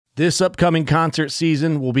This upcoming concert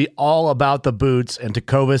season will be all about the boots, and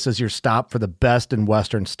Tecovas is your stop for the best in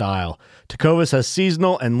Western style. Tecovas has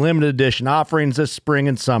seasonal and limited edition offerings this spring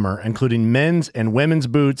and summer, including men's and women's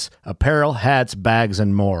boots, apparel, hats, bags,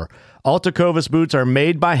 and more. All Tecovas boots are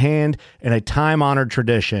made by hand in a time-honored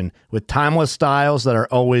tradition with timeless styles that are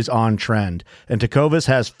always on trend. And Tecovas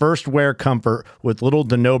has first wear comfort with little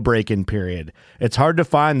to no break-in period. It's hard to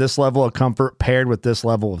find this level of comfort paired with this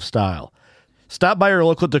level of style. Stop by your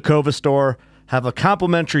local Tecovas store, have a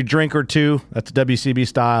complimentary drink or two, that's WCB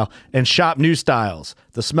style, and shop new styles.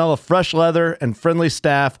 The smell of fresh leather and friendly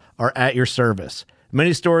staff are at your service.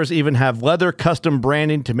 Many stores even have leather custom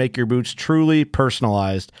branding to make your boots truly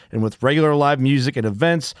personalized. And with regular live music and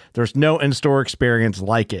events, there's no in-store experience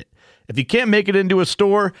like it. If you can't make it into a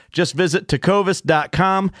store, just visit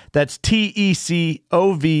tecovas.com. That's TECOVAS.com.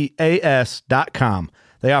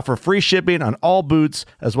 They offer free shipping on all boots,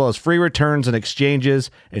 as well as free returns and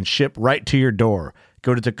exchanges, and ship right to your door.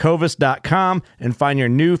 Go to tecovas.com and find your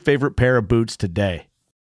new favorite pair of boots today.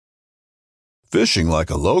 Fishing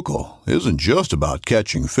like a local isn't just about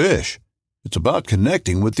catching fish. It's about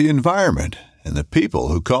connecting with the environment and the people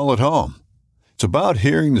who call it home. It's about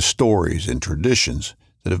hearing the stories and traditions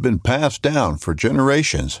that have been passed down for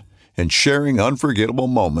generations and sharing unforgettable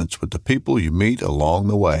moments with the people you meet along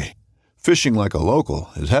the way. Fishing like a local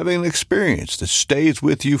is having an experience that stays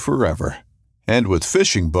with you forever. And with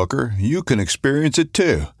Fishing Booker, you can experience it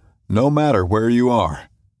too, no matter where you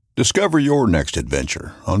are. Discover your next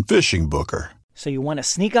adventure on Fishing Booker. So you want to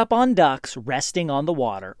sneak up on ducks resting on the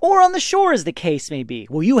water, or on the shore as the case may be.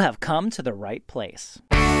 Well, you have come to the right place.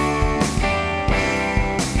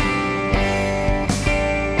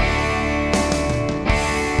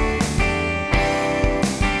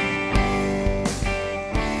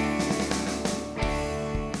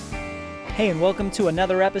 Hey, and welcome to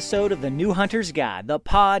another episode of the New Hunter's Guide, the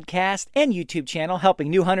podcast and YouTube channel helping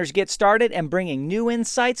new hunters get started and bringing new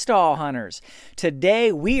insights to all hunters.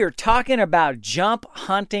 Today, we are talking about jump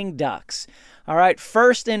hunting ducks. All right,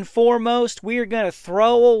 first and foremost, we are going to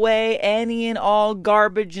throw away any and all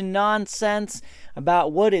garbage and nonsense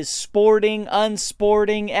about what is sporting,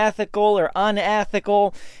 unsporting, ethical, or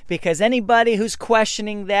unethical, because anybody who's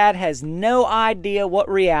questioning that has no idea what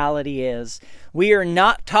reality is. We are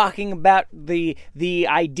not talking about the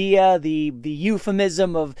idea, the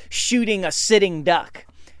euphemism of shooting a sitting duck.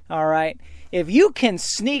 All right? If you can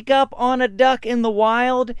sneak up on a duck in the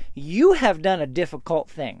wild, you have done a difficult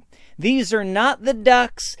thing. These are not the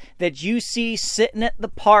ducks that you see sitting at the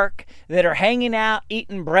park that are hanging out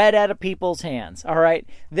eating bread out of people's hands, all right?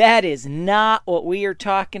 That is not what we are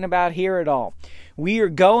talking about here at all. We are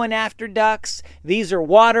going after ducks. These are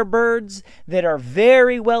water birds that are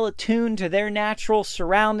very well attuned to their natural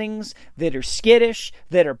surroundings, that are skittish,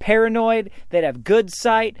 that are paranoid, that have good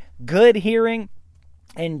sight, good hearing,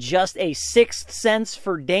 and just a sixth sense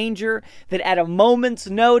for danger that at a moment's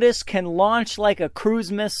notice can launch like a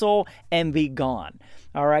cruise missile and be gone.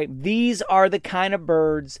 All right, these are the kind of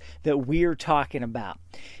birds that we're talking about.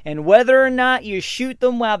 And whether or not you shoot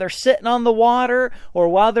them while they're sitting on the water or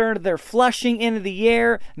while they're flushing into the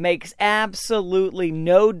air makes absolutely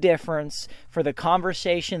no difference for the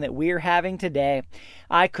conversation that we're having today.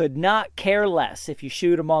 I could not care less if you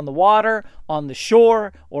shoot them on the water, on the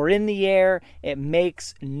shore, or in the air. It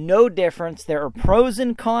makes no difference. There are pros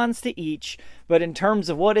and cons to each, but in terms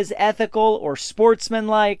of what is ethical or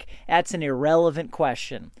sportsmanlike, that's an irrelevant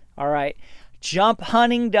question. All right, jump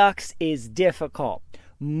hunting ducks is difficult.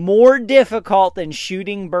 More difficult than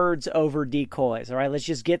shooting birds over decoys. All right, let's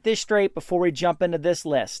just get this straight before we jump into this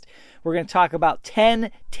list. We're going to talk about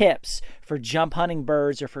 10 tips for jump hunting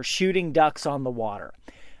birds or for shooting ducks on the water.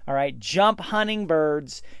 All right, jump hunting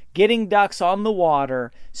birds, getting ducks on the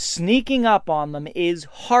water, sneaking up on them is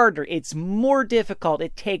harder. It's more difficult.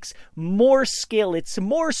 It takes more skill. It's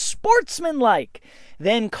more sportsmanlike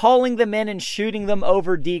than calling them in and shooting them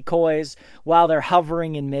over decoys while they're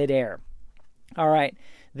hovering in midair. All right,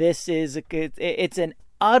 it's an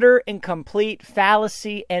utter and complete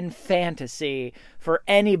fallacy and fantasy for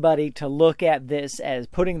anybody to look at this as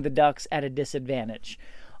putting the ducks at a disadvantage.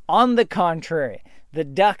 On the contrary, the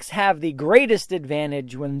ducks have the greatest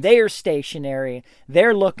advantage when they are stationary,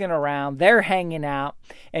 they're looking around, they're hanging out,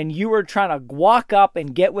 and you are trying to walk up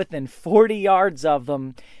and get within 40 yards of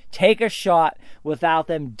them, take a shot without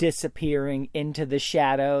them disappearing into the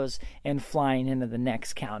shadows and flying into the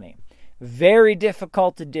next county. Very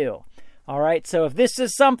difficult to do. All right, so if this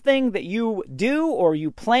is something that you do or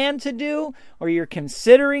you plan to do or you're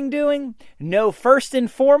considering doing, know first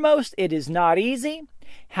and foremost, it is not easy.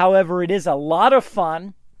 However, it is a lot of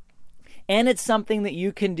fun. And it's something that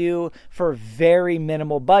you can do for very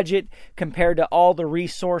minimal budget compared to all the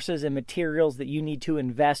resources and materials that you need to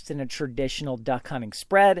invest in a traditional duck hunting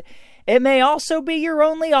spread. It may also be your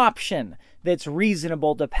only option that's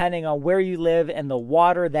reasonable depending on where you live and the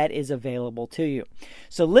water that is available to you.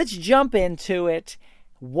 So let's jump into it.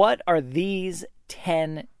 What are these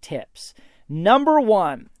 10 tips? Number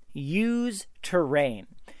 1, use terrain.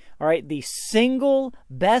 All right, the single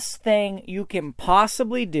best thing you can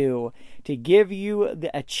possibly do to give you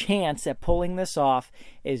a chance at pulling this off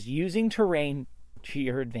is using terrain to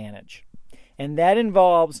your advantage. And that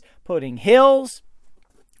involves putting hills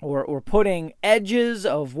or putting edges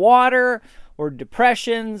of water or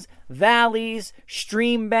depressions, valleys,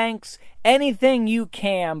 stream banks, anything you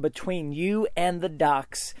can between you and the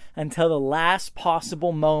ducks until the last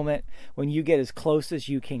possible moment when you get as close as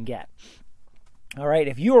you can get. All right,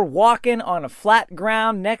 if you are walking on a flat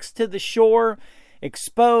ground next to the shore,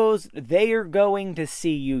 exposed, they are going to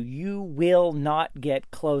see you. You will not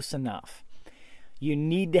get close enough. You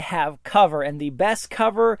need to have cover, and the best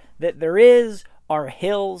cover that there is are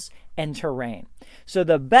hills and terrain. So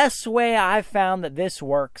the best way I've found that this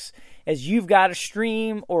works is you've got a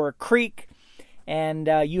stream or a creek, and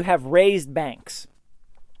you have raised banks.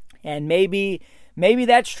 And maybe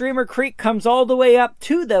that stream or creek comes all the way up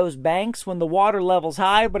to those banks when the water level's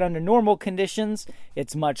high, but under normal conditions,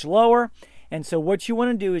 it's much lower. And so what you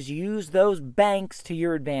want to do is use those banks to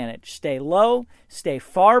your advantage. Stay low, stay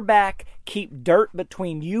far back, keep dirt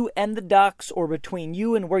between you and the ducks or between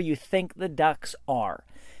you and where you think the ducks are.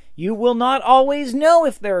 You will not always know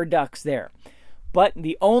if there are ducks there. But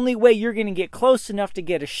the only way you're going to get close enough to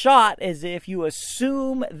get a shot is if you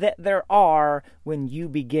assume that there are when you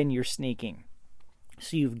begin your sneaking.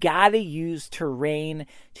 So you've got to use terrain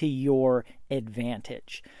to your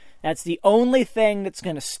advantage. That's the only thing that's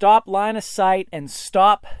going to stop line of sight and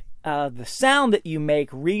stop the sound that you make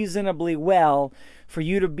reasonably well for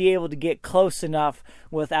you to be able to get close enough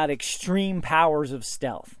without extreme powers of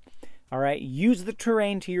stealth. All right, use the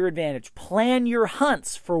terrain to your advantage. Plan your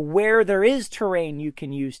hunts for where there is terrain you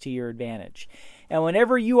can use to your advantage. And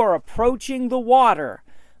whenever you are approaching the water,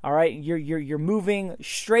 all right, you're moving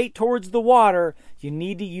straight towards the water, you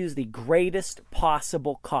need to use the greatest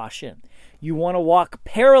possible caution. You want to walk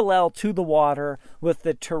parallel to the water with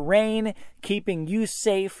the terrain keeping you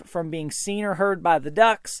safe from being seen or heard by the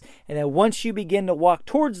ducks. And then once you begin to walk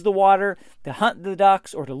towards the water to hunt the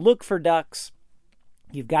ducks or to look for ducks,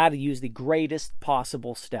 you've got to use the greatest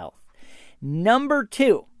possible stealth. Number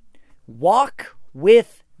 2, walk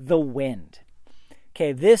with the wind.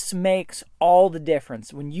 Okay, this makes all the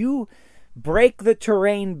difference. When you break the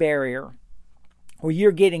terrain barrier, or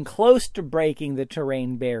you're getting close to breaking the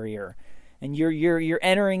terrain barrier, and you're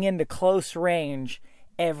entering into close range,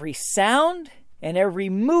 every sound and every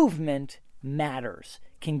movement matters,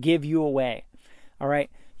 can give you away. All right,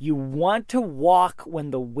 you want to walk when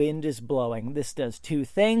the wind is blowing. This does 2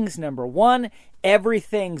 things. Number 1,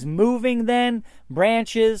 everything's moving then.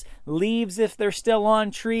 Branches, leaves if they're still on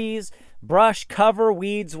trees, brush, cover,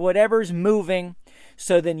 weeds, whatever's moving.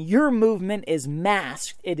 So then your movement is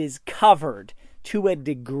masked. It is covered to a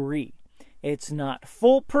degree. It's not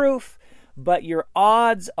foolproof, but your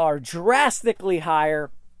odds are drastically higher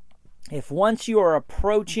if once you are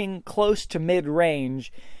approaching close to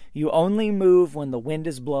mid-range, you only move when the wind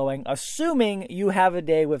is blowing, assuming you have a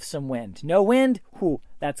day with some wind. No wind?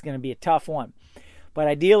 That's going to be a tough one. But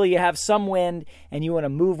ideally, you have some wind, and you want to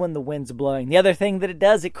move when the wind's blowing. The other thing that it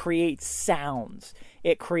does, it creates sounds.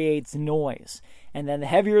 It creates noise. And then the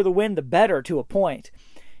heavier the wind, the better to a point.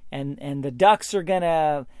 And the ducks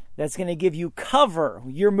are that's going to give you cover.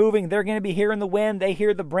 You're moving, they're going to be hearing the wind. They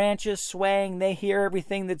hear the branches swaying. They hear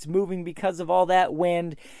everything that's moving because of all that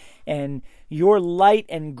wind. And your light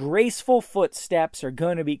and graceful footsteps are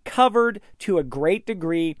going to be covered to a great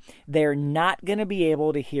degree. They're not going to be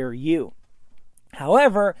able to hear you.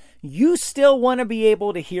 However, you still want to be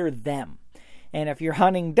able to hear them. And if you're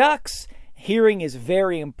hunting ducks, hearing is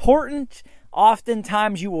very important.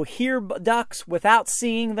 Oftentimes you will hear ducks without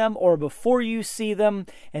seeing them or before you see them,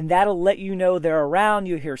 and that'll let you know they're around.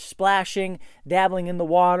 You'll hear splashing, dabbling in the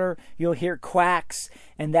water. You'll hear quacks,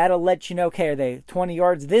 and that'll let you know, okay, are they 20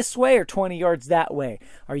 yards this way or 20 yards that way?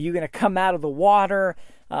 Are you going to come out of the water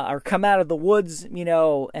or come out of the woods,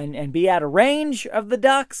 and be out of range of the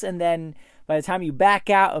ducks? And then by the time you back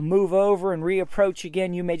out and move over and reapproach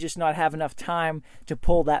again, you may just not have enough time to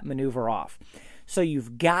pull that maneuver off. So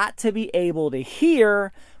you've got to be able to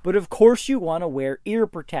hear, but of course you want to wear ear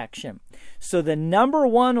protection. So the number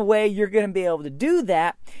 1 way you're going to be able to do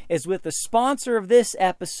that is with the sponsor of this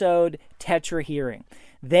episode, Tetra Hearing.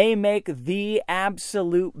 They make the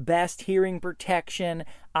absolute best hearing protection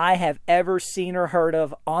I have ever seen or heard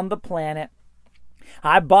of on the planet.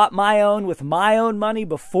 I bought my own with my own money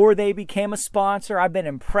before they became a sponsor. I've been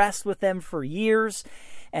impressed with them for years,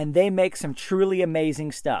 and they make some truly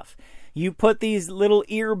amazing stuff. You put these little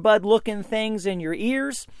earbud-looking things in your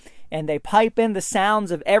ears, and they pipe in the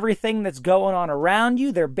sounds of everything that's going on around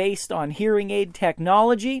you. They're based on hearing aid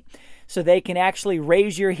technology, so they can actually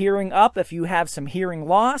raise your hearing up if you have some hearing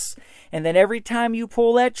loss. And then every time you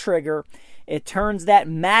pull that trigger, it turns that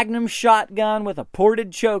Magnum shotgun with a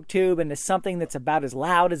ported choke tube into something that's about as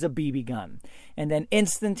loud as a BB gun. And then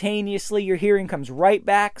instantaneously your hearing comes right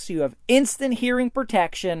back, so you have instant hearing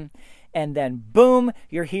protection. And then boom,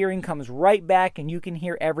 your hearing comes right back and you can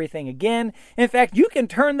hear everything again. In fact, you can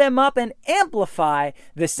turn them up and amplify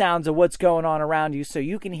the sounds of what's going on around you so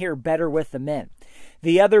you can hear better with them in.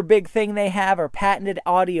 The other big thing they have are patented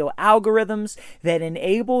audio algorithms that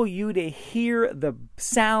enable you to hear the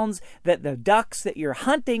sounds that the ducks that you're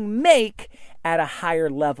hunting make at a higher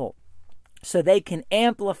level. So they can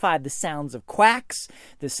amplify the sounds of quacks,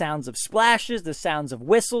 the sounds of splashes, the sounds of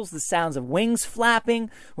whistles, the sounds of wings flapping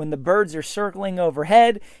when the birds are circling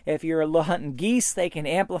overhead. If you're hunting geese, they can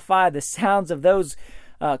amplify the sounds of those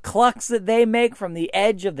clucks that they make from the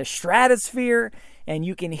edge of the stratosphere. And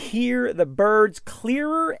you can hear the birds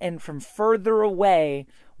clearer and from further away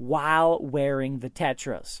while wearing the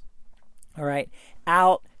tetras. All right,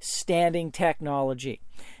 outstanding technology.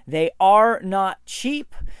 They are not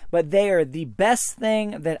cheap, but they are the best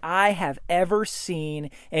thing that I have ever seen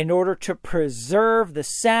in order to preserve the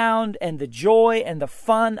sound and the joy and the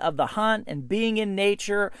fun of the hunt and being in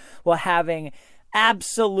nature while having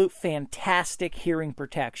absolute fantastic hearing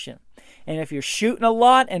protection. And if you're shooting a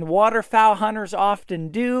lot, and waterfowl hunters often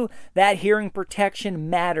do, that hearing protection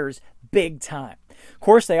matters big time. Of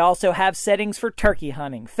course, they also have settings for turkey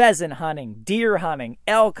hunting, pheasant hunting, deer hunting,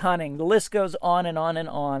 elk hunting. The list goes on and on and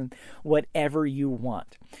on, whatever you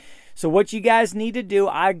want. So what you guys need to do,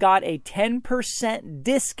 I got a 10%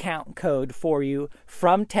 discount code for you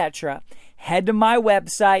from Tetra. Head to my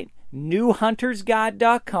website,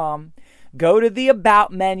 newhuntersguide.com. Go to the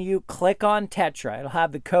About menu, click on Tetra. It'll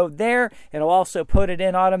have the code there. It'll also put it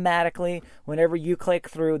in automatically. Whenever you click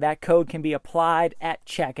through, that code can be applied at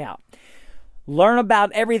checkout. Learn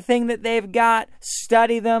about everything that they've got.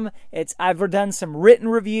 Study them. I've done some written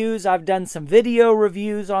reviews. I've done some video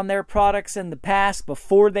reviews on their products in the past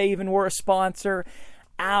before they even were a sponsor.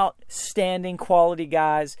 Outstanding quality,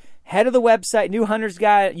 guys. Head to the website, New Hunter's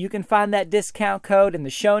Guide. You can find that discount code in the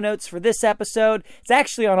show notes for this episode. It's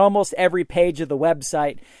actually on almost every page of the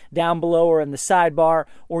website, down below or in the sidebar,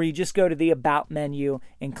 or you just go to the About menu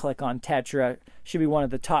and click on Tetra. Should be one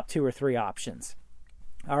of the top 2 or 3 options.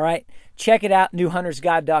 All right, check it out,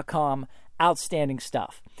 newhuntersguide.com. Outstanding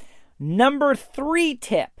stuff. Number 3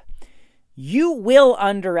 tip, you will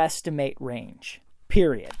underestimate range,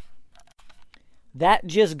 period. That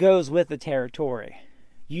just goes with the territory.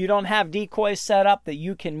 You don't have decoys set up that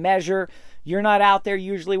you can measure. You're not out there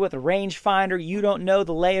usually with a rangefinder. You don't know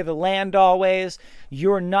the lay of the land always.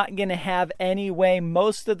 You're not going to have any way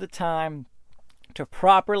most of the time to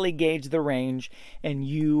properly gauge the range, and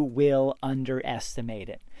you will underestimate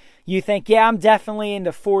it. You think, yeah, I'm definitely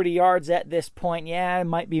into 40 yards at this point. Yeah, it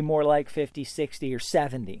might be more like 50, 60, or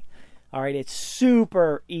 70. All right, it's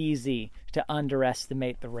super easy to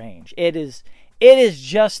underestimate the range. It is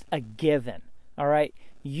just a given. All right,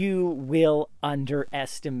 you will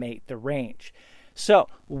underestimate the range. So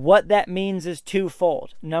what that means is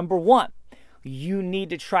twofold. Number 1, you need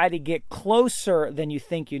to try to get closer than you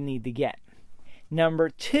think you need to get. Number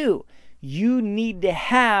 2, you need to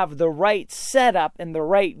have the right setup and the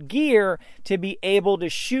right gear to be able to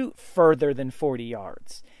shoot further than 40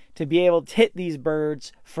 yards, to be able to hit these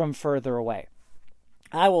birds from further away.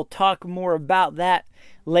 I will talk more about that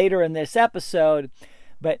later in this episode,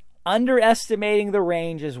 but underestimating the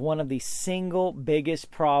range is one of the single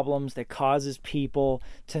biggest problems that causes people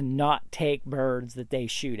to not take birds that they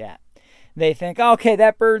shoot at. They think, okay,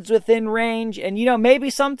 that bird's within range, and maybe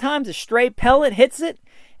sometimes a stray pellet hits it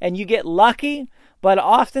and you get lucky, but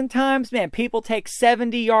oftentimes, man, people take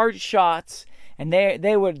 70-yard shots and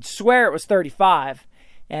they would swear it was 35.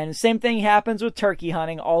 And the same thing happens with turkey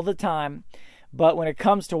hunting all the time. But when it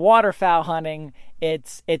comes to waterfowl hunting,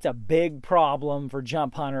 it's a big problem for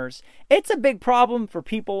jump hunters. It's a big problem for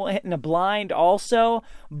people hitting a blind also.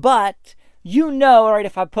 But right,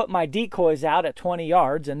 if I put my decoys out at 20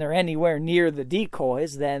 yards and they're anywhere near the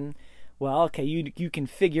decoys, then, well, okay, you can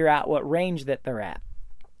figure out what range that they're at.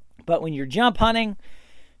 But when you're jump hunting,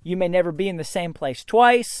 you may never be in the same place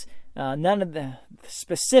twice. None of the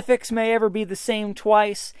specifics may ever be the same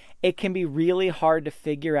twice. It can be really hard to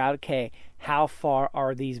figure out, okay, how far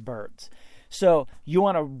are these birds? So you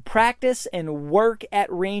want to practice and work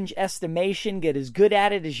at range estimation, get as good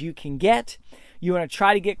at it as you can get. You want to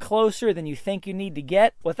try to get closer than you think you need to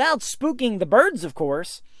get without spooking the birds, of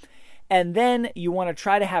course. And then you want to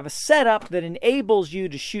try to have a setup that enables you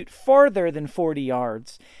to shoot farther than 40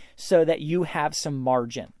 yards so that you have some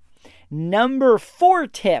margin. Number 4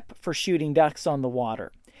 tip for shooting ducks on the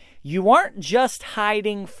water. You aren't just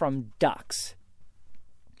hiding from ducks.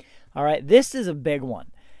 All right, this is a big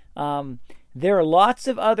one. There are lots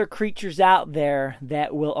of other creatures out there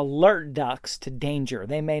that will alert ducks to danger.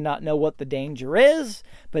 They may not know what the danger is,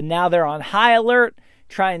 but now they're on high alert.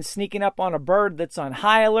 Trying sneaking up on a bird that's on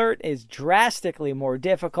high alert is drastically more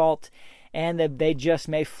difficult, and they just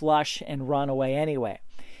may flush and run away anyway.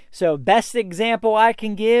 So best example I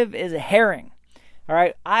can give is a herring. All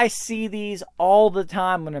right, I see these all the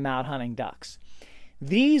time when I'm out hunting ducks.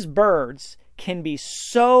 These birds can be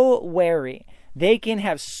so wary. They can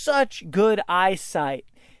have such good eyesight.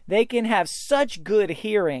 They can have such good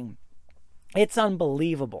hearing. It's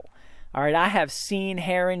unbelievable. All right, I have seen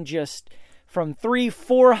heron just from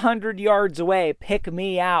 300-400 yards away pick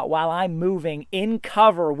me out while I'm moving in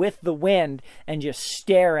cover with the wind and just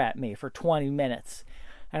stare at me for 20 minutes.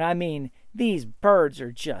 And I mean, these birds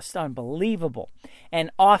are just unbelievable.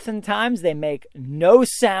 And oftentimes they make no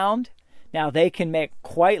sound. Now they can make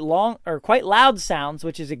quite loud sounds,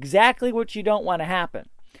 which is exactly what you don't want to happen.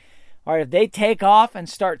 All right, if they take off and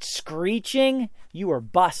start screeching, you are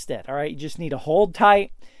busted. All right, you just need to hold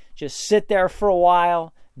tight. Just sit there for a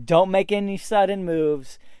while. Don't make any sudden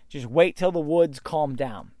moves. Just wait till the woods calm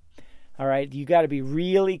down. All right, you got to be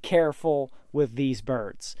really careful with these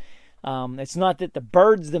birds. It's not that the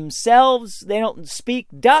birds themselves, they don't speak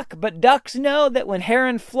duck, but ducks know that when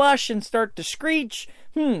heron flush and start to screech,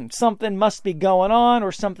 something must be going on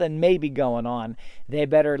or something may be going on. They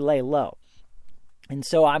better lay low. And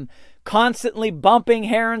so I'm constantly bumping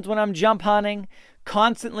herons when I'm jump hunting,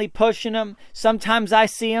 constantly pushing them. Sometimes I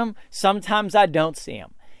see them, sometimes I don't see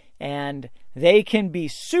them. And they can be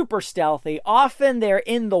super stealthy. Often they're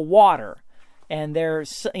in the water. And they're,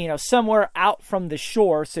 somewhere out from the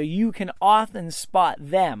shore, so you can often spot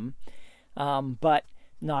them, but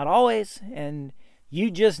not always, and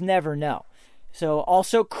you just never know. So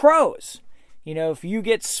also crows. If you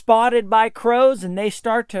get spotted by crows and they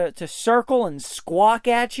start to circle and squawk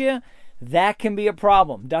at you, that can be a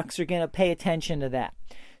problem. Ducks are going to pay attention to that.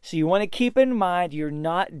 So you want to keep in mind you're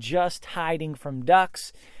not just hiding from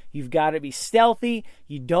ducks. You've got to be stealthy.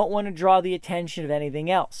 You don't want to draw the attention of anything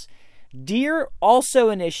else. Deer, also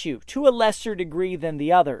an issue, to a lesser degree than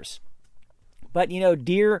the others. But,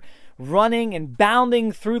 deer running and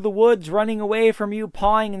bounding through the woods, running away from you,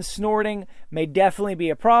 pawing and snorting, may definitely be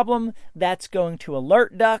a problem. That's going to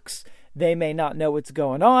alert ducks. They may not know what's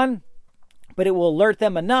going on, but it will alert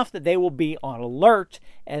them enough that they will be on alert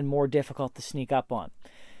and more difficult to sneak up on.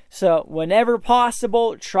 So, whenever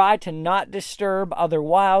possible, try to not disturb other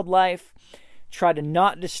wildlife. Try to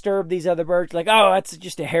not disturb these other birds. Like, oh, that's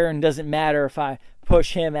just a heron. Doesn't matter if I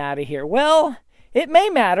push him out of here. Well, it may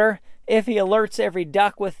matter if he alerts every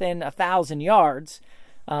duck within 1,000 yards.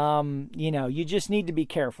 You just need to be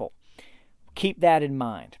careful. Keep that in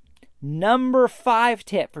mind. Number 5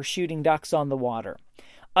 tip for shooting ducks on the water.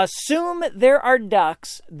 Assume there are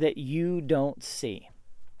ducks that you don't see.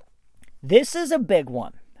 This is a big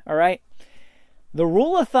one, all right? The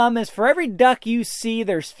rule of thumb is for every duck you see,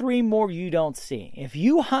 there's 3 more you don't see. If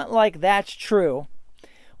you hunt like that's true,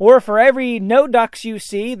 or for every no ducks you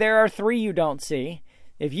see, there are 3 you don't see.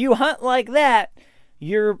 If you hunt like that,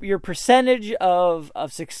 your percentage of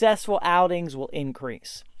successful outings will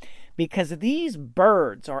increase. Because these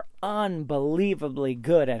birds are unbelievably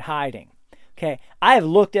good at hiding. Okay, I have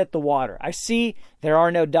looked at the water. I see there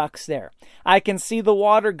are no ducks there. I can see the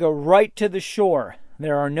water go right to the shore.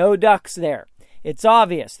 There are no ducks there. It's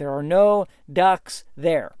obvious there are no ducks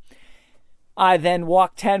there. I then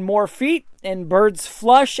walk 10 more feet and birds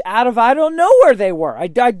flush out of, I don't know where they were.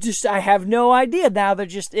 I have no idea. Now they're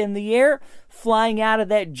just in the air, flying out of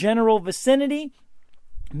that general vicinity.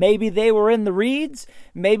 Maybe they were in the reeds.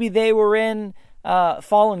 Maybe they were in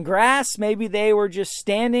fallen grass. Maybe they were just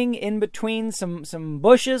standing in between some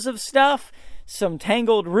bushes of stuff, some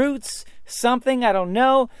tangled roots, something, I don't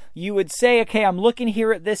know. You would say, okay, I'm looking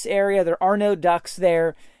here at this area. There are no ducks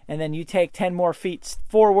there. And then you take 10 more feet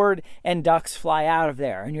forward and ducks fly out of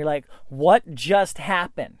there. And you're like, what just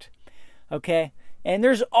happened? Okay. And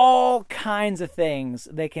there's all kinds of things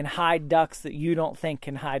that can hide ducks that you don't think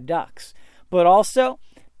can hide ducks. But also,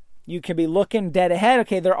 You can be looking dead ahead.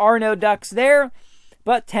 Okay, there are no ducks there,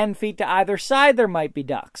 but 10 feet to either side, there might be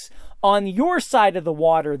ducks. On your side of the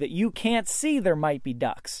water that you can't see, there might be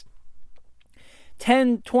ducks.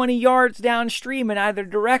 10, 20 yards downstream in either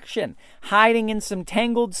direction, hiding in some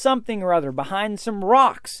tangled something or other, behind some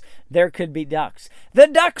rocks, there could be ducks. The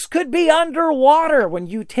ducks could be underwater when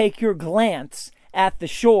you take your glance at the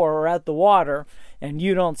shore or at the water, and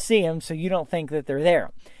you don't see them, so you don't think that they're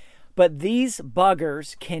there. But these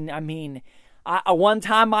buggers can, one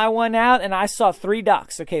time I went out and I saw 3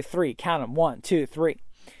 ducks. Okay, 3, count them, 1, 2, 3.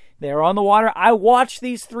 They're on the water. I watched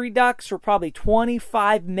these 3 ducks for probably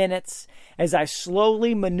 25 minutes as I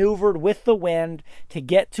slowly maneuvered with the wind to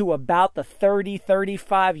get to about the 30,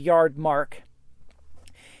 35 yard mark.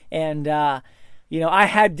 And, I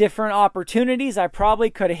had different opportunities. I probably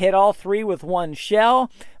could have hit all 3 with one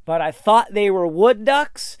shell, but I thought they were wood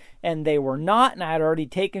ducks, and they were not. And I had already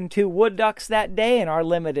taken 2 wood ducks that day, and our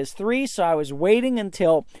limit is 3. So I was waiting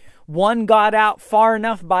until one got out far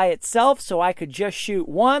enough by itself so I could just shoot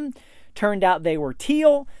one. Turned out they were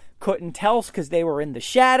teal. Couldn't tell because they were in the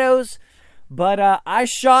shadows. But I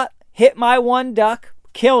shot, hit my 1 duck,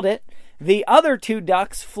 killed it. The other 2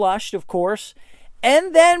 ducks flushed, of course.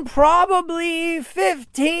 And then probably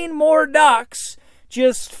 15 more ducks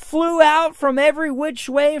just flew out from every which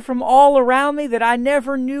way from all around me that I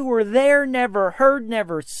never knew were there, never heard,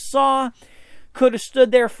 never saw. Could have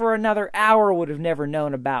stood there for another hour, would have never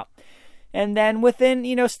known about. And then within,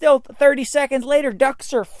 still 30 seconds later,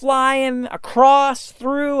 ducks are flying across,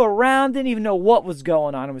 through, around, didn't even know what was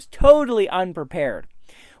going on. I was totally unprepared.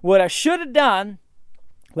 What I should have done,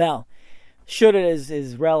 well, should have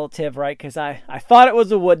is relative, right? Because I thought it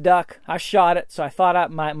was a wood duck. I shot it, so I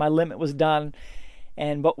thought my limit was done.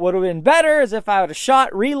 But what would have been better is if I would have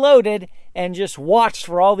shot, reloaded, and just watched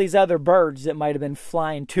for all these other birds that might have been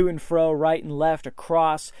flying to and fro, right and left,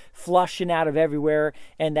 across, flushing out of everywhere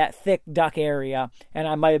in that thick duck area. And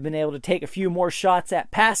I might have been able to take a few more shots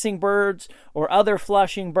at passing birds or other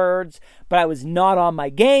flushing birds. But I was not on my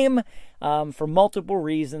game for multiple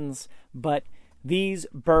reasons. But these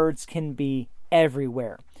birds can be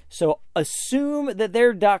everywhere. So assume that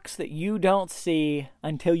they're ducks that you don't see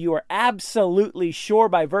until you are absolutely sure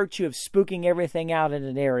by virtue of spooking everything out in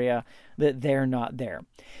an area that they're not there.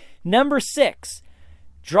 Number 6,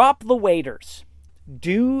 drop the waders.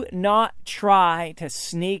 Do not try to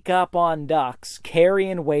sneak up on ducks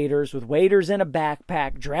carrying waders with waders in a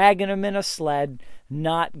backpack, dragging them in a sled.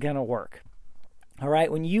 Not going to work. All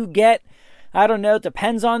right, when you get, it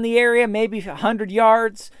depends on the area, maybe 100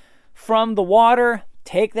 yards from the water,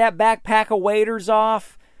 take that backpack of waders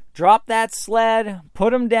off, drop that sled,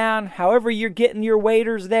 put them down. However you're getting your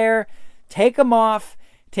waders there, take them off.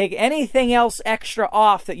 Take anything else extra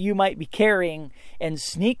off that you might be carrying and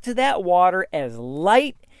sneak to that water as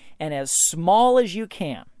light and as small as you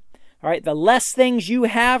can. All right, the less things you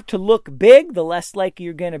have to look big, the less likely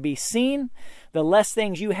you're going to be seen. The less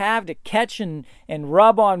things you have to catch and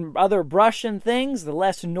rub on other brush and things, the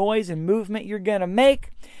less noise and movement you're going to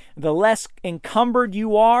make. The less encumbered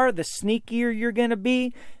you are, the sneakier you're going to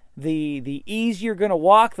be. The easier you're going to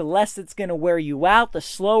walk, the less it's going to wear you out, the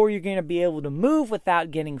slower you're going to be able to move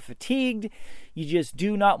without getting fatigued. You just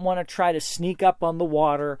do not want to try to sneak up on the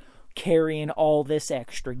water carrying all this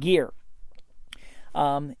extra gear.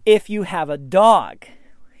 If you have a dog,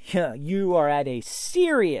 you are at a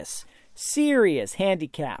serious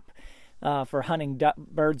handicap for hunting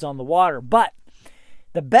birds on the water. But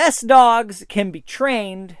the best dogs can be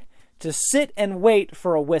trained to sit and wait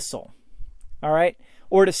for a whistle. All right?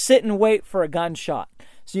 Or to sit and wait for a gunshot.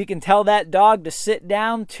 So you can tell that dog to sit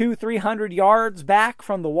down 200-300 yards back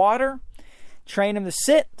from the water, train him to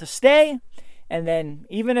sit, to stay, and then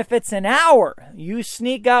even if it's an hour, you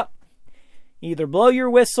sneak up, either blow your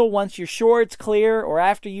whistle once you're sure it's clear, or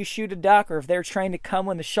after you shoot a duck, or if they're trained to come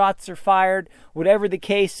when the shots are fired, whatever the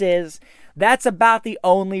case is. That's about the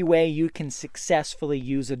only way you can successfully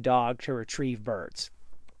use a dog to retrieve birds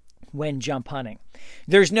when jump hunting.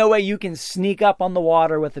 There's no way you can sneak up on the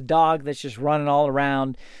water with a dog that's just running all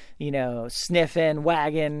around, sniffing,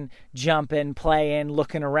 wagging, jumping, playing,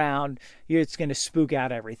 looking around. It's going to spook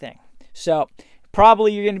out everything. So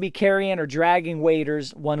probably you're going to be carrying or dragging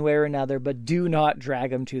waders one way or another, but do not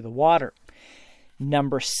drag them to the water.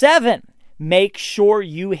 Number 7, make sure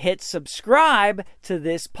you hit subscribe to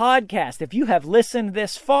this podcast. If you have listened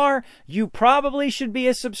this far, you probably should be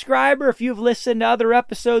a subscriber. If you've listened to other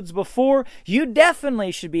episodes before, you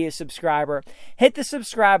definitely should be a subscriber. Hit the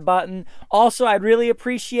subscribe button. Also, I'd really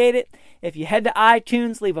appreciate it If you head to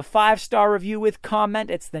iTunes, leave a 5-star review with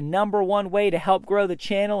comment. It's the #1 way to help grow the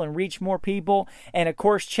channel and reach more people. And of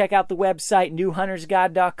course, check out the website,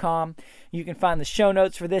 newhuntersguide.com. You can find the show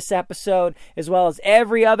notes for this episode, as well as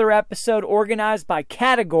every other episode organized by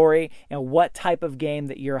category and what type of game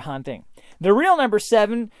that you're hunting. The real number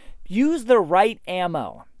 7, use the right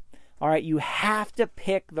ammo. All right, you have to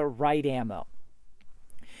pick the right ammo.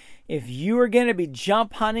 If you are going to be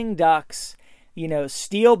jump hunting ducks,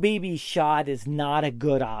 steel BB shot is not a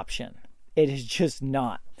good option. It is just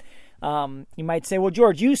not. You might say, well,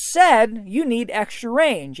 George, you said you need extra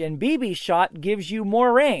range, and BB shot gives you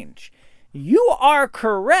more range. You are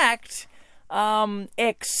correct,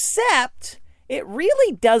 except it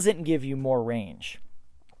really doesn't give you more range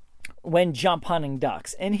when jump hunting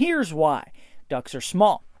ducks. And here's why. Ducks are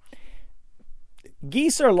small.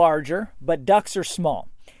 Geese are larger, but ducks are small.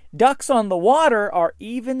 Ducks on the water are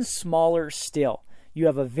even smaller still. You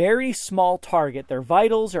have a very small target. Their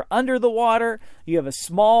vitals are under the water. You have a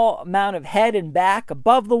small amount of head and back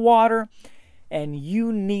above the water, and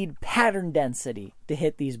you need pattern density to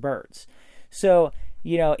hit these birds. So,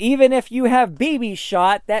 even if you have BB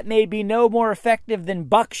shot, that may be no more effective than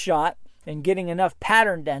buckshot in getting enough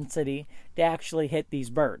pattern density to actually hit these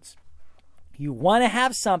birds. You want to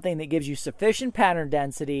have something that gives you sufficient pattern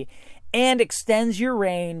density and extends your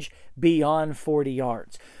range beyond 40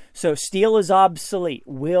 yards. So steel is obsolete.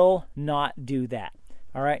 Will not do that.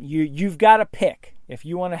 All right, you've got to pick. If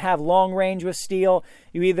you want to have long range with steel,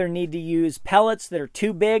 you either need to use pellets that are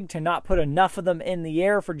too big to not put enough of them in the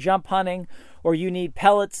air for jump hunting, or you need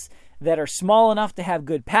pellets that are small enough to have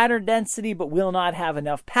good pattern density but will not have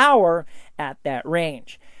enough power at that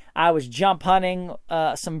range. I was jump hunting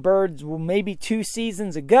some birds maybe 2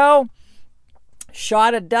 seasons ago.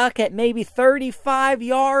 Shot a duck at maybe 35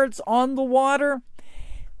 yards on the water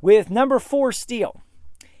with number 4 steel.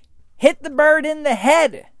 Hit the bird in the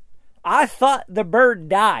head. I thought the bird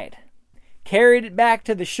died. Carried it back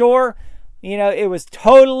to the shore. It was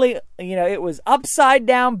totally, it was upside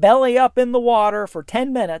down, belly up in the water for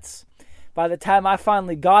 10 minutes. By the time I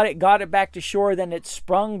finally got it back to shore, then it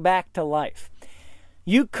sprung back to life.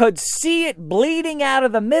 You could see it bleeding out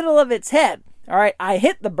of the middle of its head. All right, I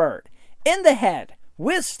hit the bird in the head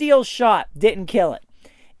with steel shot. Didn't kill it.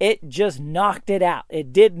 It just knocked it out.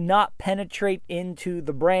 It did not penetrate into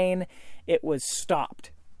the brain. It was stopped.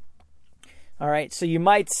 All right, so you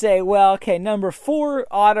might say, well, okay, number 4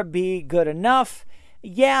 ought to be good enough.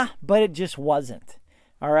 Yeah, but it just wasn't.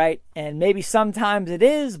 All right, and maybe sometimes it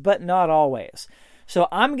is, but not always. So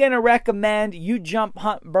I'm going to recommend you jump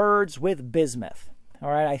hunt birds with bismuth. All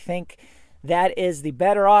right, I think that is the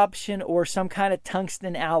better option, or some kind of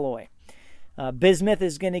tungsten alloy. Bismuth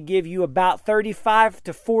is going to give you about 35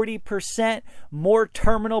 to 40% more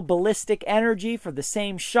terminal ballistic energy for the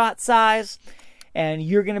same shot size, and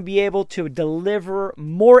you're going to be able to deliver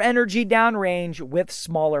more energy downrange with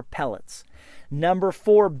smaller pellets. Number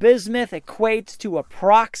 4 bismuth equates to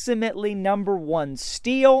approximately number 1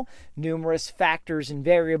 steel. Numerous factors and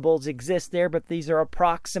variables exist there, but these are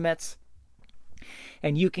approximates.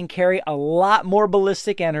 And you can carry a lot more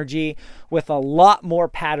ballistic energy with a lot more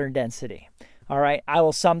pattern density. All right, I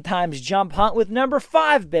will sometimes jump hunt with number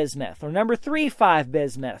 5 bismuth or number 3.5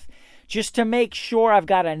 bismuth, just to make sure I've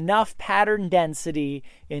got enough pattern density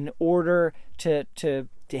in order to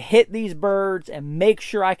hit these birds and make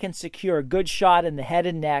sure I can secure a good shot in the head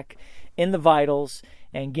and neck, in the vitals,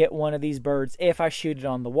 and get one of these birds if I shoot it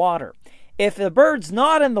on the water. If the bird's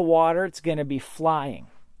not in the water, it's going to be flying.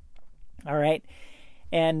 All right.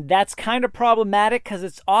 And that's kind of problematic because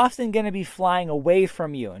it's often going to be flying away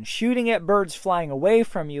from you. And shooting at birds flying away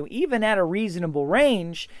from you, even at a reasonable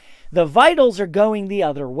range, the vitals are going the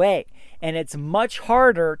other way. And it's much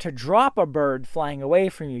harder to drop a bird flying away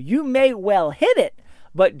from you. You may well hit it,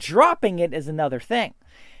 but dropping it is another thing.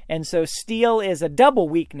 And so steel is a double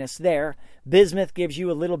weakness there. Bismuth gives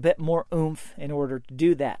you a little bit more oomph in order to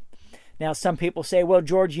do that. Now, some people say, well,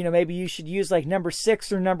 George, maybe you should use like number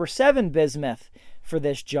 6 or number 7 bismuth for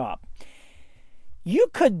this job. You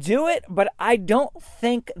could do it, but I don't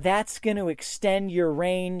think that's going to extend your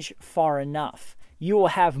range far enough. You will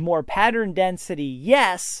have more pattern density,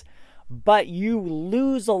 yes, but you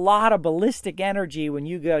lose a lot of ballistic energy when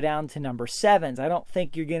you go down to number 7s. I don't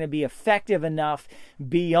think you're going to be effective enough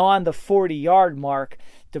beyond the 40-yard mark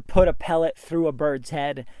to put a pellet through a bird's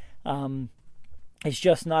head. It's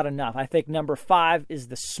just not enough. I think number 5 is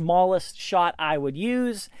the smallest shot I would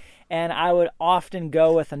use, and I would often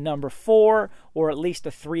go with a number 4 or at least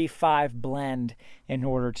a 3.5 blend in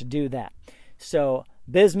order to do that. So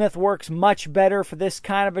bismuth works much better for this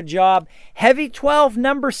kind of a job. Heavy 12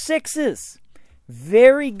 number 6s.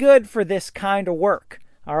 Very good for this kind of work.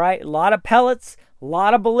 All right, a lot of pellets, a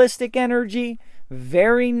lot of ballistic energy,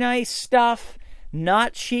 very nice stuff,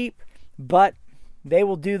 not cheap, but they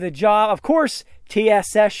will do the job. Of course,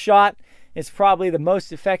 TSS shot is probably the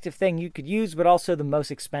most effective thing you could use, but also the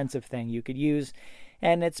most expensive thing you could use.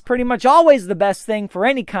 And it's pretty much always the best thing for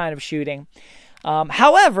any kind of shooting.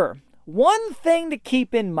 However, one thing to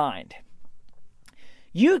keep in mind,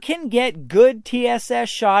 you can get good TSS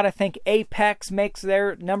shot. I think Apex makes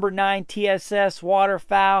their number 9 TSS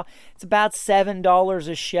waterfowl. It's about $7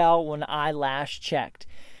 a shell when I last checked.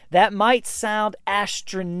 That might sound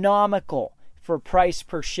astronomical for price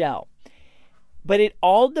per shell, but it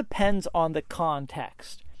all depends on the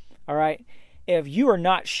context. All right, if you are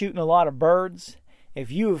not shooting a lot of birds,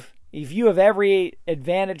 if you have every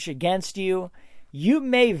advantage against you, you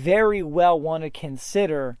may very well want to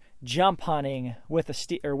consider jump hunting with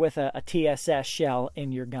a TSS shell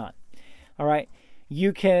in your gun. All right,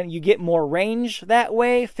 you get more range that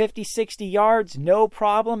way, 50, 60 yards, no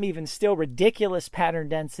problem. Even still, ridiculous pattern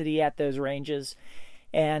density at those ranges,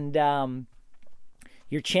 and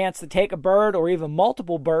your chance to take a bird or even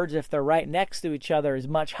multiple birds if they're right next to each other is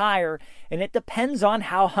much higher, and it depends on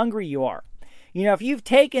how hungry you are. You know, if you've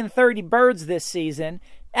taken 30 birds this season,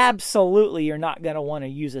 absolutely you're not going to want to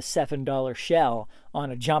use a $7 shell on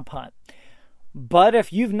a jump hunt. But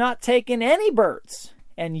if you've not taken any birds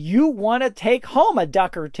and you want to take home a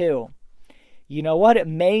duck or two, you know what? It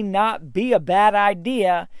may not be a bad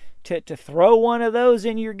idea to throw one of those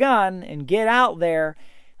in your gun and get out there,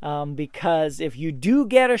 because if you do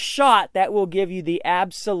get a shot, that will give you the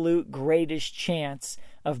absolute greatest chance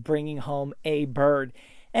of bringing home a bird.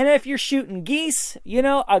 And if you're shooting geese, you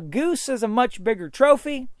know, a goose is a much bigger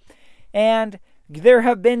trophy. And there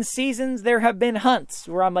have been seasons, there have been hunts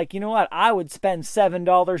where I'm like, you know what, I would spend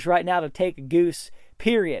 $7 right now to take a goose,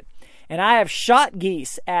 period. And I have shot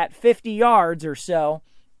geese at 50 yards or so,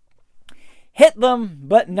 hit them,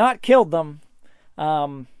 but not killed them,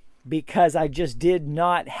 because I just did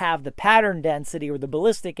not have the pattern density or the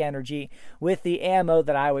ballistic energy with the ammo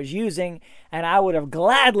that I was using, and I would have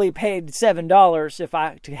gladly paid $7 if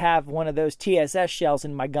I to have one of those TSS shells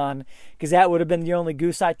in my gun, because that would have been the only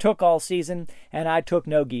goose I took all season, and I took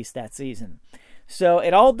no geese that season. So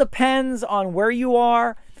it all depends on where you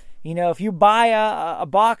are. You know, if you buy a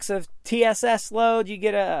box of TSS loads, you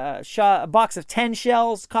get a box of 10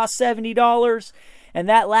 shells, costs $70, and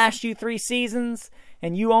that lasts you 3 seasons,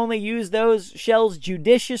 and you only use those shells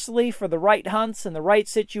judiciously for the right hunts and the right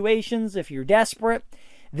situations if you're desperate,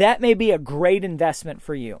 that may be a great investment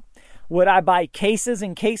for you. Would I buy cases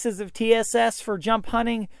and cases of TSS for jump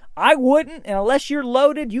hunting? I wouldn't, and unless you're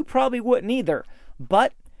loaded, you probably wouldn't either.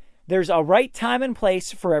 But there's a right time and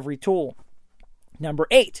place for every tool. Number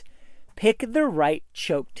 8, pick the right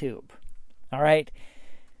choke tube. All right?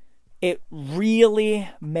 It really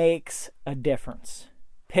makes a difference.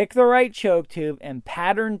 Pick the right choke tube and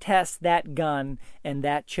pattern test that gun and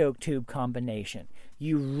that choke tube combination.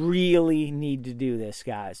 You really need to do this,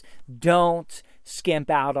 guys. Don't skimp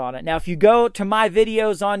out on it. Now, if you go to my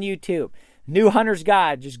videos on YouTube, New Hunter's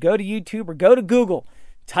Guide, just go to YouTube or go to Google,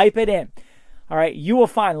 type it in. All right, you will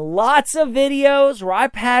find lots of videos where I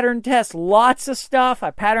pattern test lots of stuff. I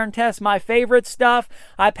pattern test my favorite stuff.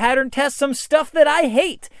 I pattern test some stuff that I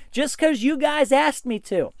hate just because you guys asked me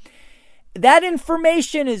to. That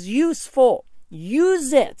information is useful.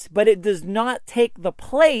 Use it, but it does not take the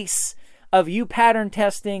place of you pattern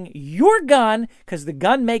testing your gun, because the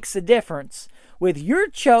gun makes a difference, with your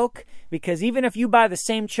choke, because even if you buy the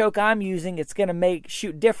same choke I'm using, it's going to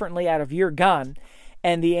shoot differently out of your gun,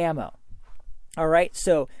 and the ammo. All right,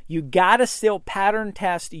 so you got to still pattern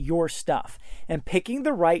test your stuff, and picking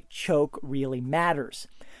the right choke really matters.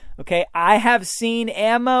 Okay, I have seen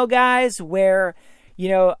ammo, guys, where, you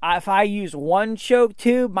know, if I use one choke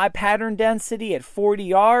tube, my pattern density at 40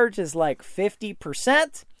 yards is like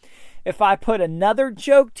 50%. If I put another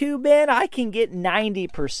choke tube in, I can get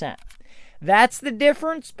 90%. That's the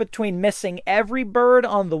difference between missing every bird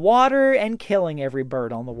on the water and killing every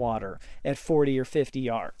bird on the water at 40 or 50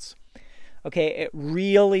 yards. Okay, it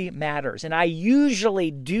really matters. And I usually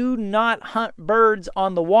do not hunt birds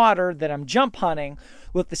on the water that I'm jump hunting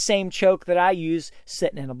with the same choke that I use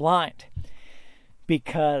sitting in a blind.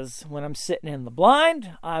 Because when I'm sitting in the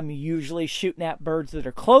blind, I'm usually shooting at birds that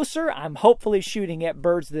are closer. I'm hopefully shooting at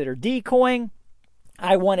birds that are decoying.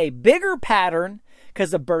 I want a bigger pattern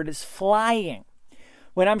because the bird is flying.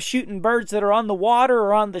 When I'm shooting birds that are on the water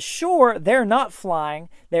or on the shore, they're not flying.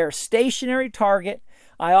 They're a stationary target.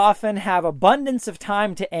 I often have abundance of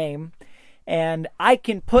time to aim, and I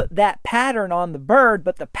can put that pattern on the bird,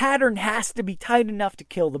 but the pattern has to be tight enough to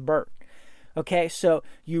kill the bird. Okay, so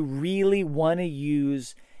you really want to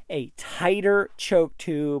use a tighter choke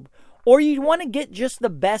tube, or you want to get just the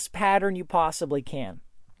best pattern you possibly can.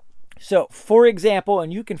 So, for example,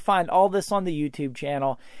 and you can find all this on the YouTube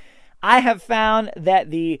channel, I have found that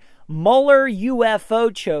the Muller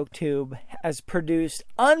UFO choke tube has produced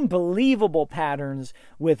unbelievable patterns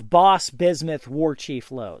with Boss Bismuth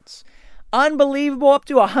Warchief loads. Unbelievable, up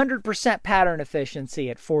to 100% pattern efficiency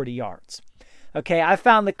at 40 yards. Okay, I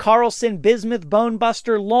found the Carlson Bismuth Bone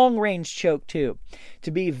Buster long range choke tube to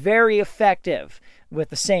be very effective with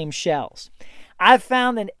the same shells. I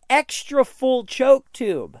found an extra full choke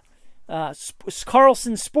tube,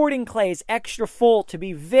 Carlson Sporting Clays extra full, to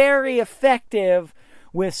be very effective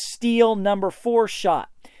with steel number 4 shot.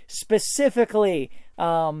 Specifically,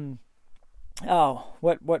 what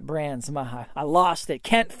brands am I lost it.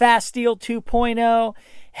 Kent Fast Steel 2.0,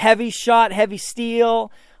 heavy shot, heavy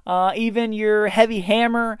steel. Even your heavy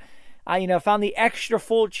hammer, found the extra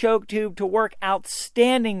full choke tube to work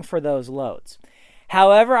outstanding for those loads.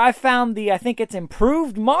 However, I found I think it's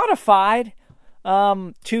improved modified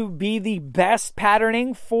to be the best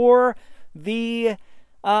patterning for the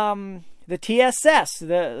TSS,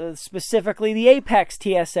 specifically the Apex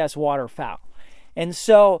TSS waterfowl. And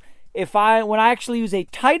so when I actually use a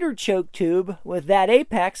tighter choke tube with that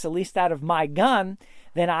Apex, at least out of my gun,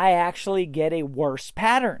 then I actually get a worse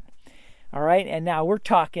pattern. All right, and now we're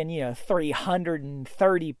talking,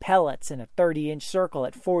 330 pellets in a 30-inch circle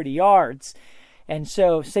at 40 yards. And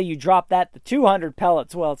so say you drop that to 200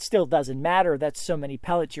 pellets, well, it still doesn't matter. That's so many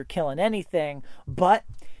pellets, you're killing anything, but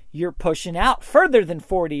you're pushing out further than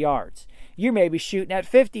 40 yards. You may be shooting at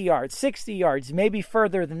 50 yards, 60 yards, maybe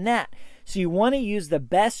further than that. So you want to use the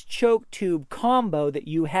best choke tube combo that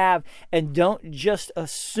you have, and don't just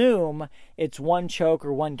assume it's one choke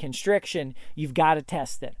or one constriction. You've got to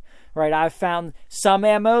test it, right? I've found some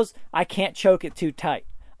ammos, I can't choke it too tight.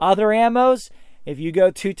 Other ammos, if you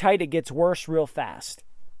go too tight, it gets worse real fast.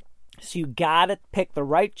 So you got to pick the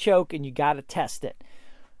right choke and you got to test it.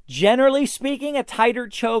 Generally speaking, a tighter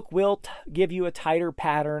choke will give you a tighter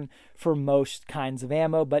pattern for most kinds of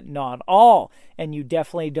ammo, but not all. And you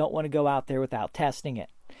definitely don't want to go out there without testing it.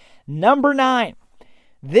 Number 9.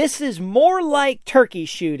 This is more like turkey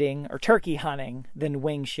shooting or turkey hunting than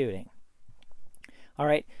wing shooting. All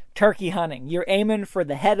right, turkey hunting. You're aiming for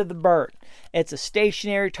the head of the bird. It's a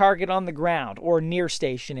stationary target on the ground or near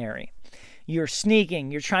stationary. You're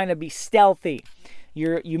sneaking. You're trying to be stealthy.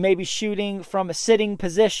 You may be shooting from a sitting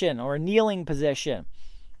position or a kneeling position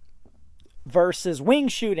versus wing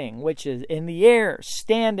shooting, which is in the air,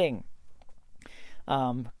 standing,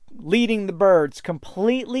 leading the birds.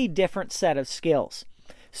 Completely different set of skills.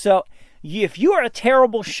 So if you are a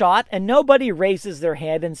terrible shot, and nobody raises their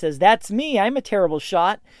hand and says, that's me, I'm a terrible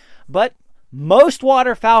shot, but most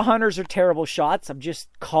waterfowl hunters are terrible shots. I'm just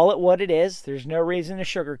call it what it is. There's no reason to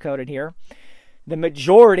sugarcoat it here. The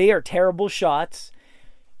majority are terrible shots.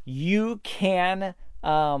 You can,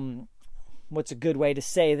 what's a good way to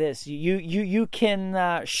say this? You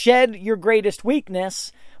can shed your greatest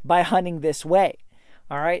weakness by hunting this way.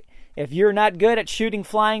 All right. If you're not good at shooting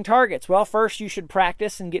flying targets, well, first you should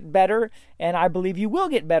practice and get better. And I believe you will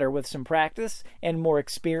get better with some practice and more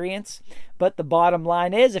experience. But the bottom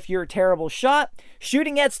line is, if you're a terrible shot,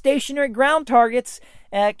 shooting at stationary ground targets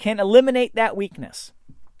can eliminate that weakness.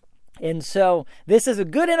 And so this is a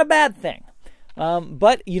good and a bad thing.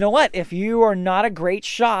 But you know what? If you are not a great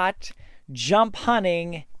shot, jump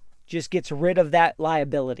hunting just gets rid of that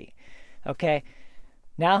liability. Okay.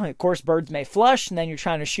 Now, of course, birds may flush, and then you're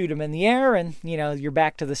trying to shoot them in the air, and, you're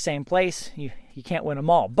back to the same place. You can't win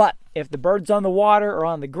them all. But if the bird's on the water or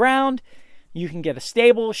on the ground, you can get a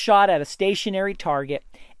stable shot at a stationary target,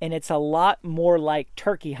 and it's a lot more like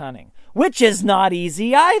turkey hunting, which is not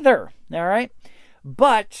easy either. All right.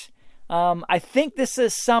 But I think this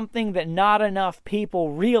is something that not enough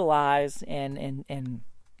people realize and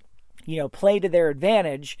play to their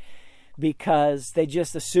advantage, because they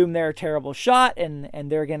just assume they're a terrible shot and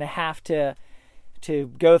they're going to have to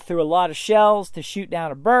go through a lot of shells to shoot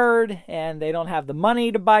down a bird, and they don't have the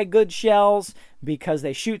money to buy good shells because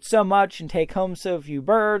they shoot so much and take home so few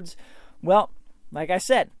birds. Well, like I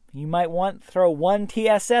said, you might want to throw one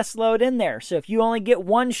TSS load in there. So if you only get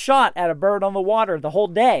one shot at a bird on the water the whole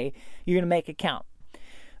day, you're going to make it count.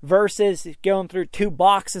 Versus going through 2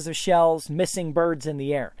 boxes of shells, missing birds in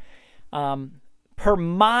the air. Per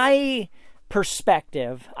my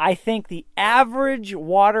perspective, I think the average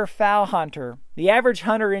waterfowl hunter, the average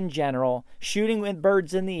hunter in general, shooting with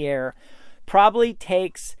birds in the air,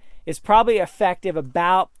 is probably effective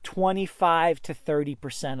about 25 to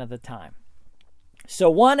 30% of the time.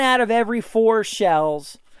 So 1 out of every 4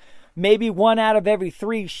 shells maybe 1 out of every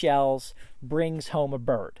 3 shells brings home a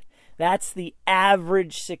bird. That's the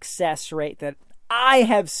average success rate that I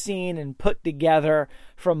have seen and put together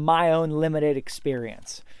from my own limited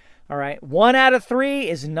experience. All right, 1 out of 3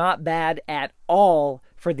 is not bad at all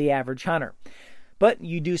for the average hunter. But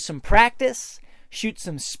you do some practice, shoot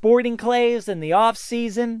some sporting clays in the off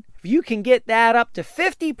season. If you can get that up to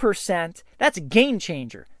 50%, that's a game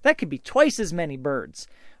changer. That could be twice as many birds.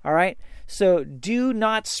 All right, so do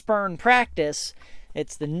not spurn practice.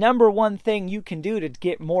 It's the number one thing you can do to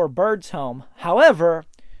get more birds home. However,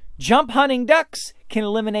 jump hunting ducks can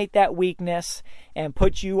eliminate that weakness and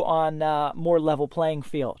put you on a more level playing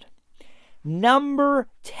field. Number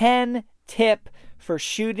 10 tip for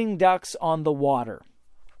shooting ducks on the water.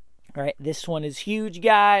 All right, this one is huge,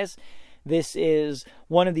 guys. This is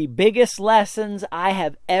one of the biggest lessons I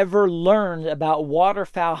have ever learned about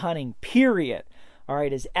waterfowl hunting, period. All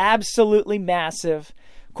right, it's absolutely massive.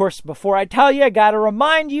 Of course, before I tell you, I got to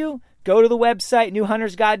remind you, go to the website,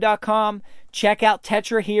 newhuntersguide.com. Check out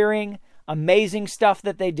Tetra Hearing. Amazing stuff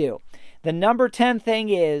that they do. The number 10 thing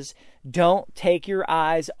is, don't take your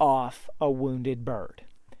eyes off a wounded bird.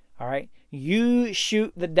 All right? You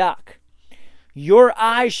shoot the duck. Your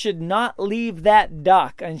eyes should not leave that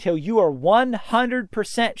duck until you are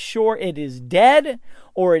 100% sure it is dead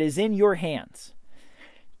or it is in your hands.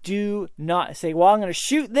 Do not say, well, I'm going to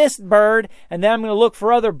shoot this bird and then I'm going to look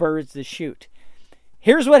for other birds to shoot.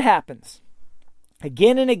 Here's what happens.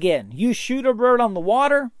 Again and again, you shoot a bird on the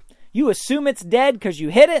water, you assume it's dead because you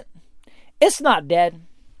hit it. It's not dead.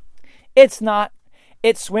 It's not.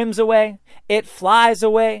 It swims away. It flies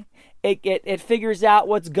away. It figures out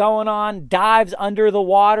what's going on, dives under the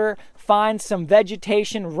water, finds some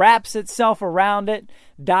vegetation, wraps itself around it,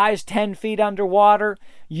 dives 10 feet underwater.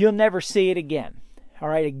 You'll never see it again. All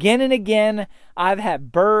right, again and again, I've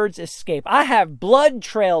had birds escape. I have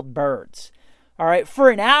blood-trailed birds, all right, for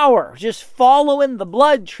an hour, just following the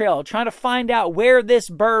blood trail, trying to find out where this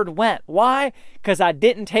bird went. Why? Because I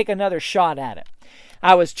didn't take another shot at it.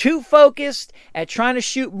 I was too focused at trying to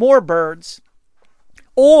shoot more birds,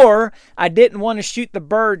 or I didn't want to shoot the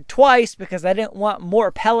bird twice because I didn't want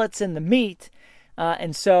more pellets in the meat.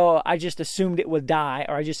 And so I just assumed it would die,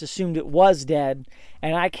 or I just assumed it was dead.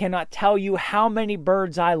 And I cannot tell you how many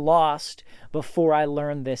birds I lost before I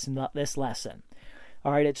learned this lesson.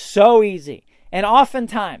 All right, it's so easy. And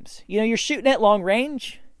oftentimes, you're shooting at long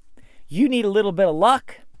range. You need a little bit of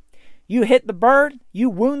luck. You hit the bird, you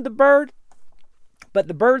wound the bird, but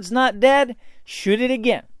the bird's not dead. Shoot it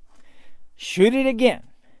again. Shoot it again.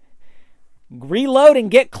 Reload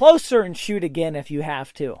and get closer and shoot again if you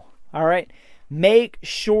have to. All right? Make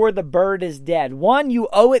sure the bird is dead. One, you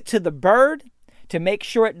owe it to the bird to make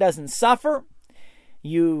sure it doesn't suffer.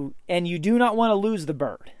 You do not want to lose the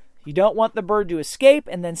bird. You don't want the bird to escape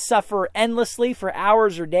and then suffer endlessly for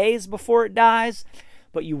hours or days before it dies,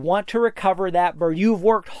 but you want to recover that bird. You've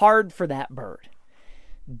worked hard for that bird.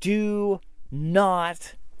 Do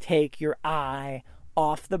not take your eye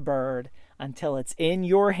off the bird until it's in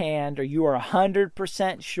your hand or you are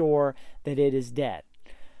 100% sure that it is dead.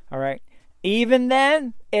 All right? Even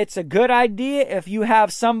then, it's a good idea if you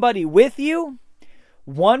have somebody with you.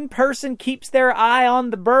 One person keeps their eye on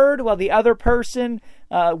the bird while the other person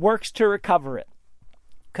works to recover it.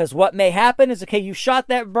 Because what may happen is, okay, you shot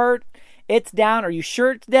that bird, it's down, are you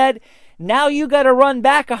sure it's dead? Now you got to run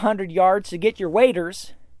back 100 yards to get your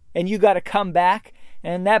waders, and you got to come back,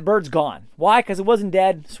 and that bird's gone. Why? Because it wasn't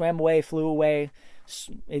dead, swam away, flew away,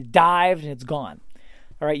 it dived, and it's gone.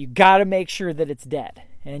 All right, you got to make sure that it's dead.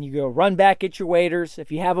 And you go run back, get your waders.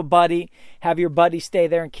 If you have a buddy, have your buddy stay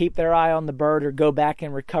there and keep their eye on the bird, or go back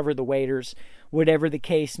and recover the waders. Whatever the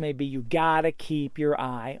case may be, you got to keep your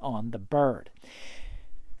eye on the bird.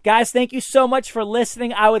 Guys, thank you so much for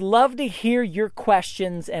listening. I would love to hear your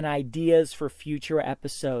questions and ideas for future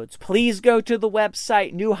episodes. Please go to the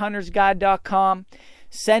website, newhuntersguide.com.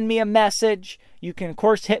 Send me a message. You can, of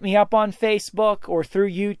course, hit me up on Facebook or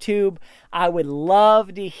through YouTube. I would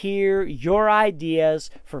love to hear your ideas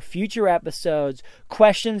for future episodes,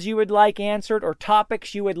 questions you would like answered, or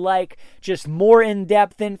topics you would like just more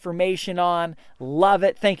in-depth information on. Love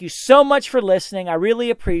it. Thank you so much for listening. I really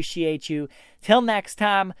appreciate you. Till next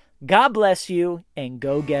time, God bless you, and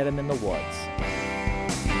go get 'em in the woods.